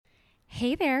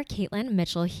Hey there, Caitlin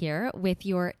Mitchell here with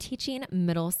your Teaching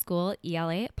Middle School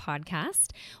ELA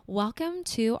podcast. Welcome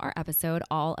to our episode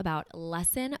all about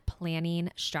lesson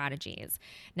planning strategies.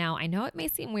 Now, I know it may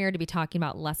seem weird to be talking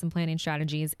about lesson planning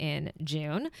strategies in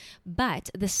June,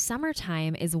 but the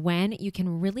summertime is when you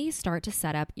can really start to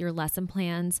set up your lesson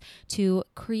plans to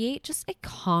create just a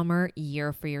calmer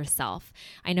year for yourself.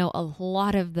 I know a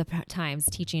lot of the times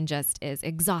teaching just is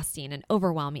exhausting and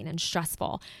overwhelming and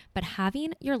stressful, but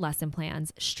having your lesson plans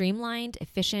streamlined,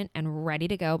 efficient, and ready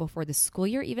to go before the school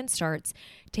year even starts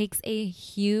takes a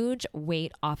huge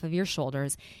weight off of your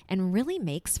shoulders and really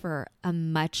makes for a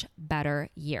much better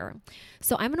year.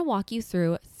 So I'm going to walk you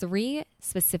through 3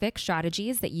 specific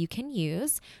strategies that you can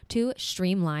use to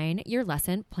streamline your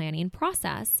lesson planning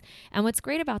process. And what's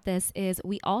great about this is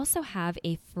we also have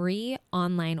a free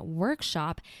online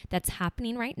workshop that's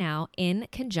happening right now in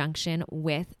conjunction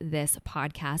with this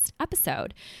podcast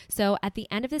episode. So at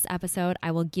the end of this episode,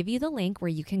 I will give you the link where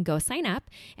you can go sign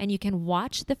up and you can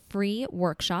watch the free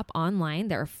workshop online.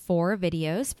 There are 4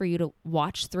 videos for you to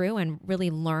watch through and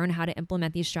really learn how to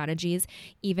implement these strategies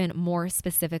even more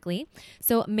specifically.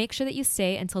 So make sure that you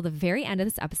stay until the very end of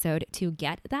this episode to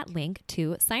get that link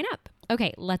to sign up.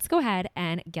 Okay, let's go ahead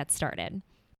and get started.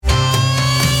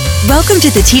 Welcome to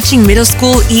the Teaching Middle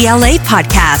School ELA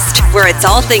podcast, where it's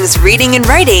all things reading and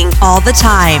writing all the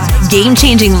time.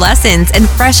 Game-changing lessons and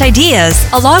fresh ideas,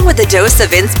 along with a dose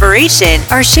of inspiration,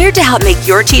 are shared to help make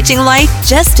your teaching life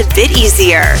just a bit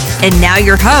easier. And now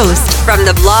your host from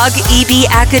the blog EB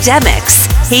Academics,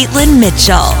 Caitlin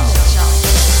Mitchell.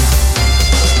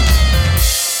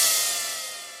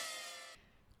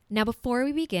 Now, before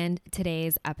we begin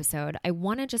today's episode, I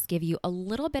want to just give you a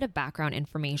little bit of background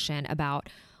information about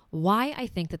why I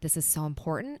think that this is so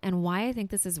important and why I think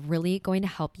this is really going to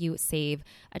help you save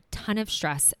a ton of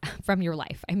stress from your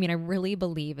life. I mean, I really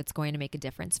believe it's going to make a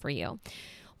difference for you.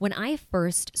 When I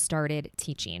first started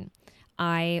teaching,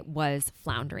 I was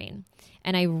floundering,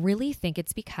 and I really think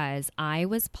it's because I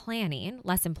was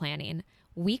lesson planning,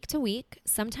 week to week,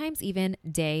 sometimes even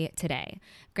day to day.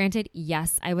 Granted,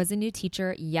 yes, I was a new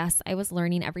teacher. Yes, I was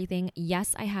learning everything.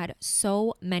 Yes, I had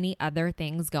so many other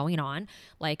things going on,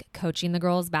 like coaching the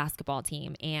girls' basketball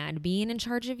team and being in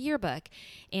charge of yearbook.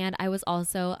 And I was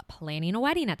also planning a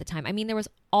wedding at the time. I mean, there was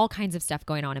all kinds of stuff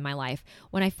going on in my life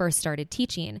when I first started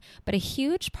teaching. But a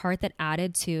huge part that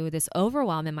added to this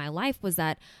overwhelm in my life was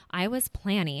that I was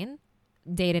planning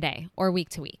day to day or week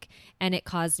to week. And it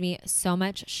caused me so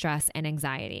much stress and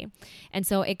anxiety. And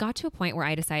so it got to a point where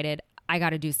I decided I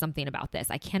got to do something about this.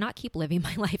 I cannot keep living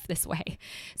my life this way.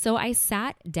 So I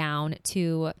sat down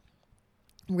to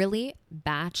really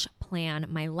batch plan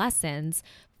my lessons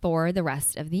for the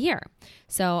rest of the year.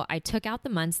 So I took out the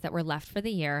months that were left for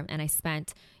the year and I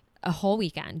spent a whole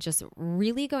weekend just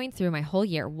really going through my whole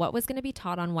year, what was going to be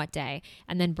taught on what day,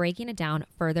 and then breaking it down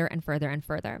further and further and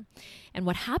further. And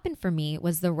what happened for me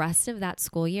was the rest of that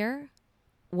school year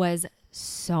was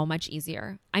so much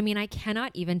easier. I mean, I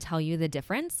cannot even tell you the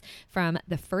difference from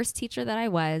the first teacher that I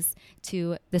was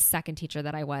to the second teacher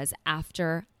that I was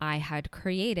after I had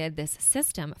created this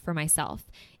system for myself.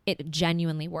 It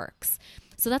genuinely works.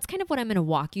 So that's kind of what I'm going to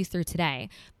walk you through today.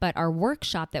 But our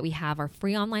workshop that we have, our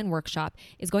free online workshop,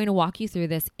 is going to walk you through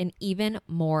this in even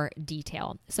more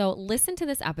detail. So listen to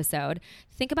this episode,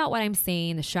 think about what I'm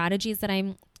saying, the strategies that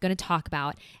I'm going to talk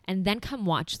about, and then come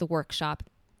watch the workshop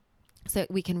so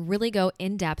we can really go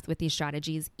in depth with these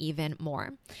strategies even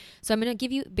more. So I'm going to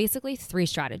give you basically 3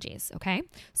 strategies, okay?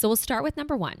 So we'll start with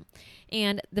number 1.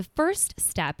 And the first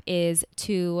step is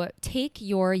to take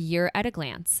your year at a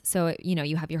glance. So,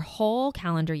 you have your whole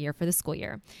calendar year for the school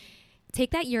year.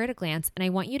 Take that year at a glance, and I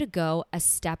want you to go a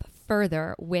step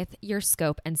further with your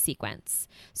scope and sequence.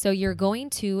 So you're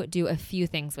going to do a few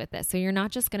things with this. So you're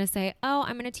not just going to say, oh,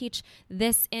 I'm going to teach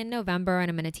this in November and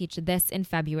I'm going to teach this in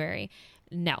February.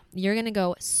 No, you're going to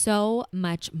go so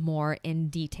much more in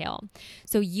detail.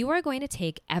 So you are going to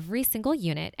take every single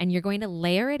unit and you're going to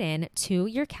layer it in to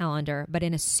your calendar, but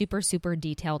in a super, super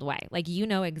detailed way. Like you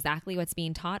know exactly what's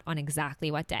being taught on exactly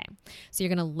what day. So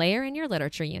you're going to layer in your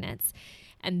literature units.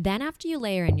 And then after you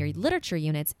layer in your literature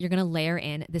units, you're going to layer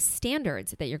in the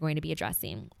standards that you're going to be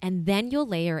addressing. And then you'll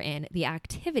layer in the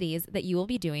activities that you will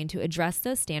be doing to address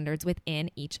those standards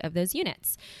within each of those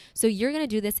units. So you're going to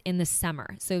do this in the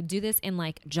summer. So do this in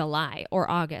like July or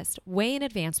August, way in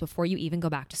advance before you even go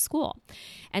back to school.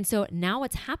 And so now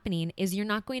what's happening is you're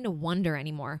not going to wonder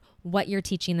anymore what you're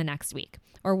teaching the next week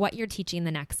or what you're teaching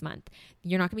the next month.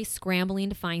 You're not going to be scrambling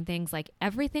to find things. Like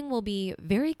everything will be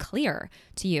very clear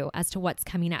to you as to what's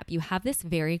coming up. You have this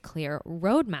very clear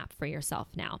roadmap for yourself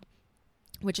now.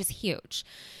 which is huge.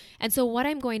 And so what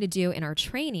I'm going to do in our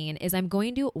training is I'm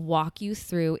going to walk you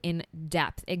through in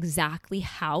depth exactly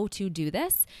how to do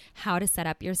this, how to set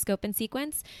up your scope and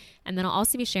sequence. And then I'll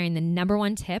also be sharing the number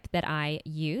one tip that I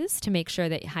use to make sure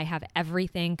that I have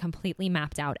everything completely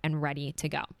mapped out and ready to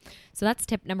go. So that's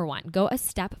tip number one. Go a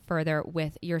step further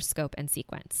with your scope and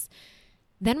sequence.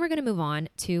 Then we're going to move on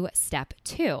to step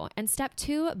 2, and step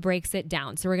 2 breaks it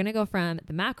down. So we're going to go from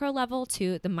the macro level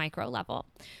to the micro level.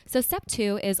 So step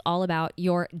 2 is all about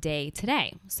your day to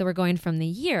day. So we're going from the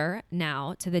year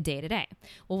now to the day to day.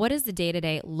 Well, what does the day to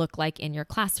day look like in your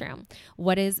classroom?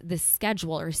 What is the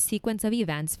schedule or sequence of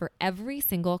events for every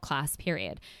single class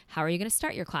period? How are you going to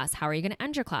start your class? How are you going to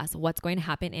end your class? What's going to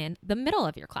happen in the middle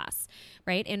of your class,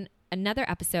 right? In another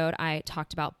episode, I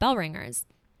talked about bell ringers.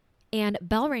 And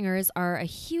bell ringers are a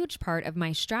huge part of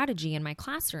my strategy in my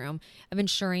classroom of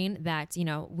ensuring that,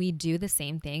 we do the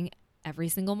same thing every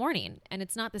single morning. And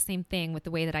it's not the same thing with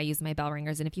the way that I use my bell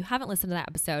ringers. And if you haven't listened to that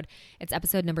episode, it's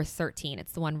episode number 13.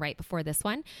 It's the one right before this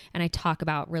one. And I talk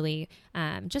about really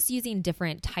just using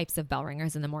different types of bell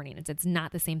ringers in the morning. It's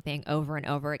not the same thing over and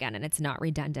over again, and it's not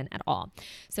redundant at all.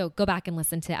 So go back and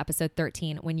listen to episode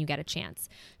 13 when you get a chance.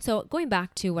 So going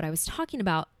back to what I was talking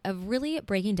about of really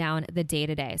breaking down the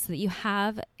day-to-day so that you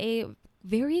have a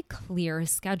very clear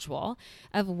schedule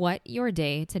of what your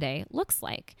day today looks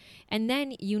like. And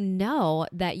then you know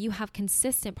that you have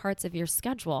consistent parts of your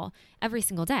schedule every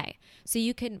single day. So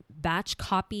you can batch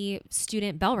copy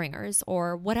student bell ringers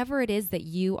or whatever it is that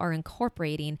you are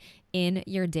incorporating in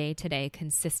your day-to-day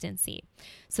consistency.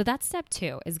 So that's step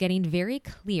 2, is getting very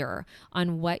clear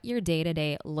on what your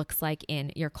day-to-day looks like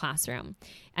in your classroom.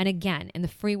 And again, in the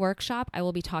free workshop, I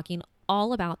will be talking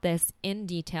all about this in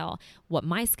detail, what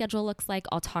my schedule looks like.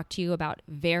 I'll talk to you about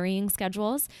varying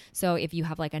schedules. So if you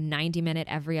have like a 90-minute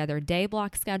every other day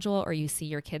block schedule, or you see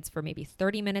your kids for maybe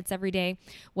 30 minutes every day,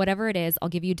 whatever it is, I'll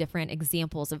give you different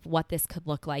examples of what this could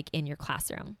look like in your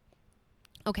classroom.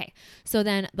 Okay, so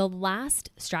then the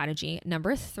last strategy,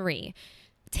 number 3,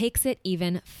 takes it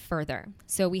even further.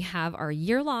 So we have our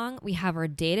year long, we have our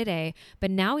day to day,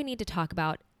 but now we need to talk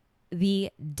about the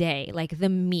day, like the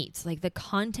meat, like the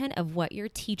content of what you're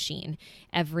teaching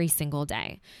every single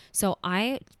day. So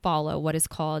I follow what is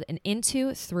called an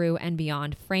into, through, and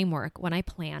beyond framework when I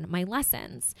plan my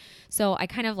lessons. So I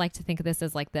kind of like to think of this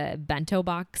as like the bento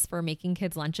box for making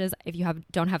kids lunches. If you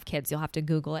don't have kids, you'll have to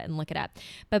Google it and look it up.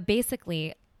 But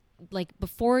basically, like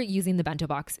before using the bento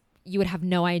box, you would have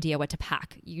no idea what to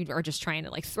pack. You are just trying to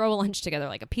like throw a lunch together,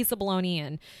 like a piece of bologna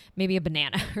and maybe a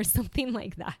banana or something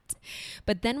like that.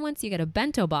 But then once you get a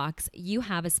bento box, you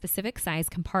have a specific size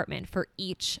compartment for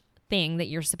each thing that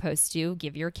you're supposed to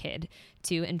give your kid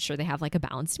to ensure they have like a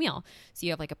balanced meal. So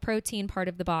you have like a protein part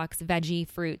of the box, veggie,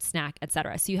 fruit, snack,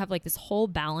 etc. So you have like this whole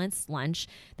balanced lunch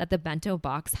that the bento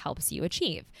box helps you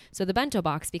achieve. So the bento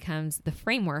box becomes the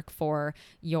framework for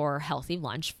your healthy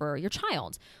lunch for your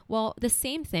child. Well, the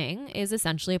same thing is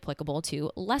essentially applicable to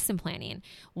lesson planning.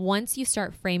 Once you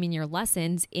start framing your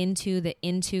lessons into the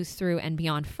into, through, and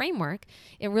beyond framework,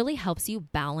 it really helps you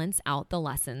balance out the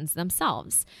lessons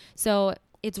themselves. So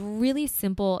it's really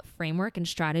simple framework and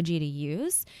strategy to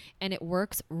use, and it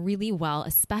works really well,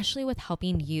 especially with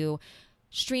helping you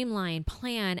streamline,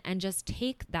 plan, and just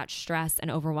take that stress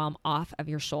and overwhelm off of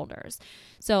your shoulders.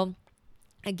 So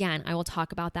again, I will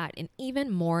talk about that in even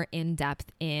more in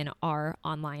depth in our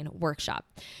online workshop.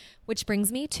 Which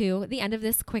brings me to the end of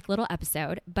this quick little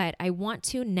episode, but I want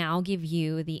to now give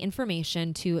you the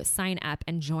information to sign up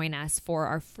and join us for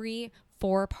our free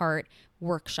 4-part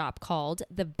workshop called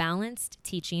The Balanced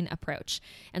Teaching Approach.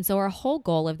 And so our whole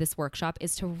goal of this workshop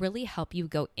is to really help you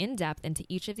go in depth into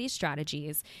each of these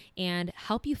strategies and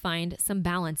help you find some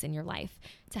balance in your life,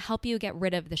 to help you get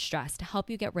rid of the stress, to help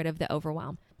you get rid of the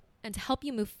overwhelm, and to help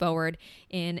you move forward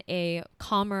in a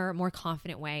calmer, more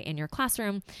confident way in your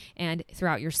classroom and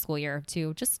throughout your school year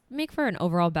to just make for an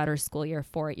overall better school year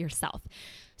for yourself.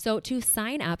 So to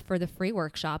sign up for the free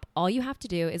workshop, all you have to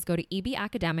do is go to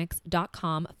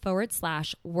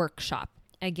ebacademics.com/workshop.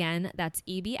 Again, that's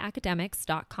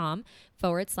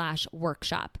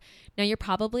ebacademics.com/workshop. Now, you're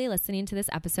probably listening to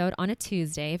this episode on a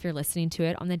Tuesday if you're listening to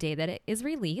it on the day that it is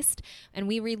released. And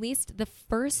we released the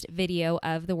first video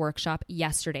of the workshop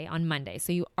yesterday on Monday.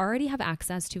 So you already have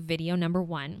access to video number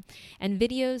 1. And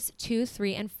videos 2,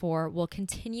 3, and 4 will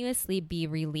continuously be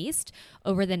released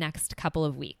over the next couple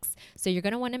of weeks. So you're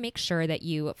going to want to make sure that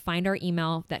you find our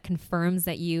email that confirms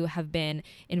that you have been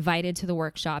invited to the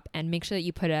workshop, and make sure that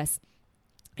you put us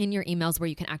in your emails where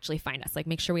you can actually find us. Like,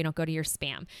 make sure we don't go to your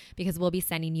spam, because we'll be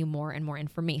sending you more and more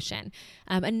information.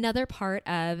 Another part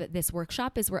of this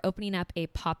workshop is we're opening up a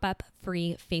pop-up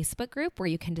free Facebook group where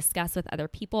you can discuss with other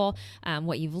people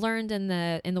what you've learned in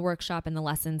the workshop and the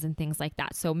lessons and things like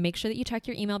that. So make sure that you check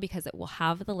your email, because it will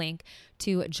have the link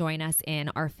to join us in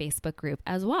our Facebook group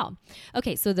as well.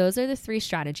 Okay, so those are the 3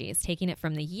 strategies: taking it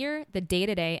from the year, the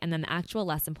day-to-day, and then the actual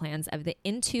lesson plans of the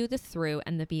into, the through,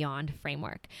 and the beyond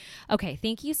framework. Okay,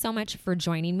 thank you so much for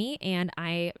joining me. And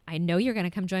I know you're going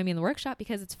to come join me in the workshop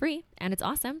because it's free and it's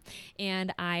awesome.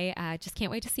 And I just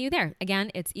can't wait to see you there.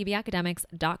 Again, it's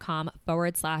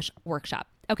ebacademics.com/workshop.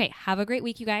 Okay, have a great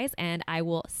week, you guys. And I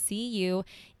will see you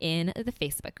in the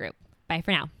Facebook group. Bye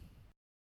for now.